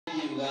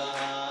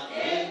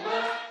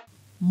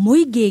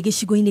Muingi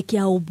gicigo-ini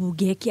kia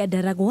mbunge kia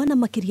Ndaragwa na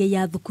makiria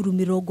ya thukuru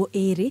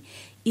 20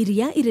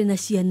 iria ire na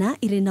ciana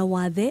ire na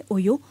wathe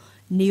uyu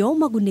nio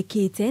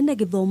magunikite na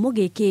githomo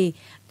giki.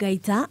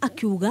 Gaita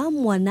akiuga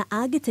mwana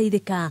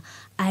agiteithika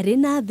ari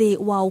na thi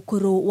wa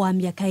ukuru wa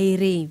miaka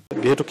 2.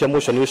 Ngihitukia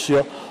motion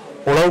ucio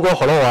urauga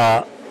horo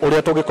wa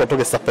uria tungikora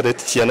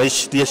tugiseparate ciana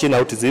ici ciina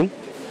autism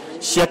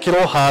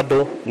ciakirwo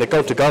handu ni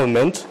county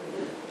government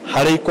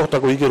hari kuhota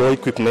kuigirwo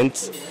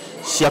equipment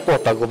cia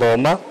kuhota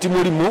guthoma ti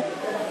murimu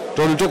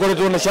tondu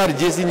tukoretwo na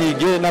challenges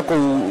nyingi na ku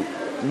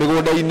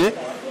migunda-ini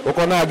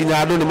ukona nginya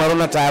andu ni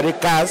marona tari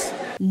cars.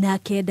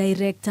 Nake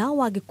director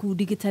wa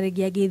gikundi gitare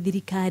gia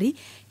thirikari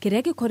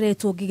kiria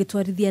gikoretwo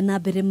gigitwarithia na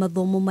mbere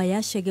mathomo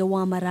maya Chege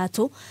wa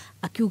Marato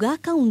akiuga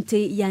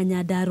kaunti ya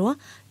Nyandarua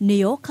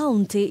niyo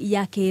kaunti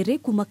ya keri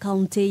kuma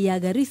kaunti ya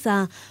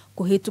Garissa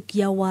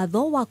kuhatukia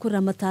watho wa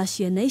kuramata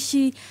ciana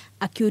ici,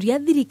 akiuria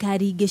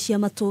thirikari ingi cia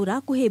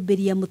matura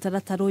kuhimbiria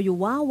mutaratara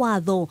uyu wa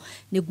watho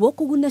niguo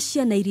kuguna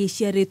ciana iria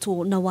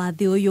ciaritwo na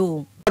wathe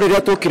uyu.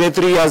 Riria tukire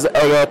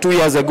 2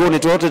 years ago ni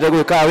twotete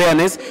gwika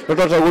awareness,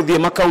 twotete guthie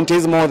ma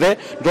counties mothe,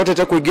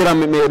 twotete kuingira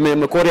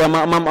mikoria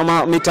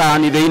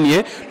mitaani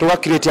thiini tuga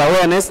create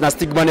awareness na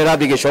stigma ni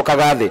rathi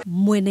gicokaga thi.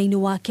 Mwena-ini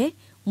wake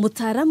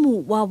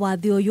mutaramu wa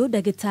wathe uyu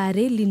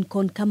Ndagitari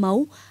Lincoln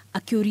Kamau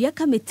akiuria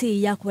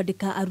kamiti ya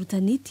kwandika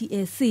arutani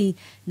TSC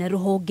na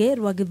ruhonge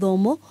rwa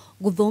githomo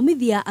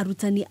guthomithia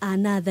arutani a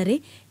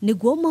nathari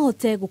niguo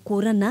mahote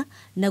gukurana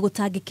na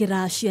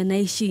gutangikira ciana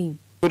ici.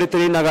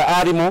 Turetereinaga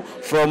arimo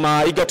from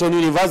Egerton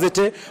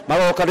University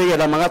magoka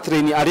rigetha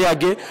magatrain ari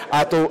angi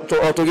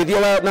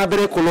tugithia na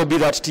mbere ku lobby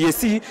that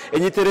TSC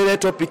enyitirire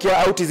topic ya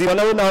autism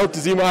na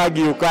autism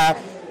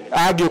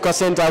agiuka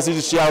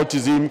centers cia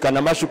autism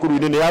kana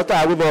mashukuru-ini ni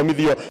yata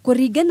guthomithio.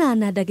 Kuringana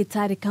na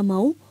Ndagitari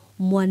Kamau,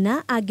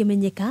 mwana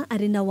angimenyeka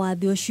ari na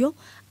wathe ucio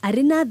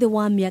ari na thi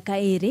wa miaka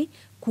 2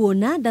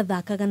 kuona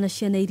ndathakaga na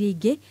ciana iria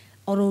ingi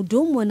oro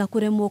undu umwe na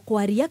kuremwo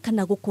kwaria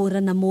kana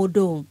gukura na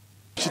mundu.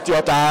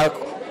 Citiota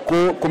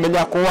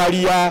kumenya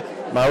kwaria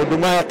maundu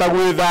maya ta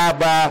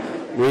gwithamba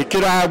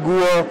gwikira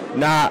nguo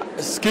na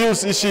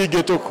skills ici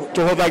ingi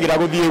tuhuthagira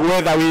guthie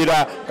gwetha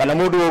wira kana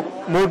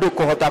mundu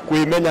kuhota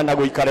kwimenya na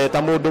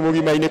guikareta mundu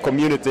mugima-ini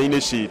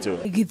community-ini citu.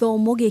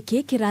 Githomo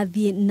giki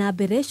kirathie na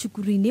mbere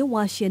cukuru-ini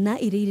wa ciana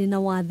iria na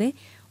wathe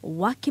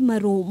wa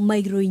Kimaru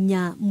Mairo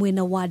 4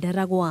 mwena wa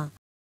Ndaragwa.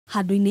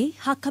 Handu-ini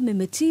ha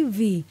Kameme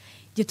TV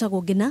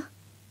jitagwo Ngina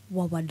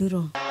wa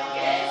Waduro.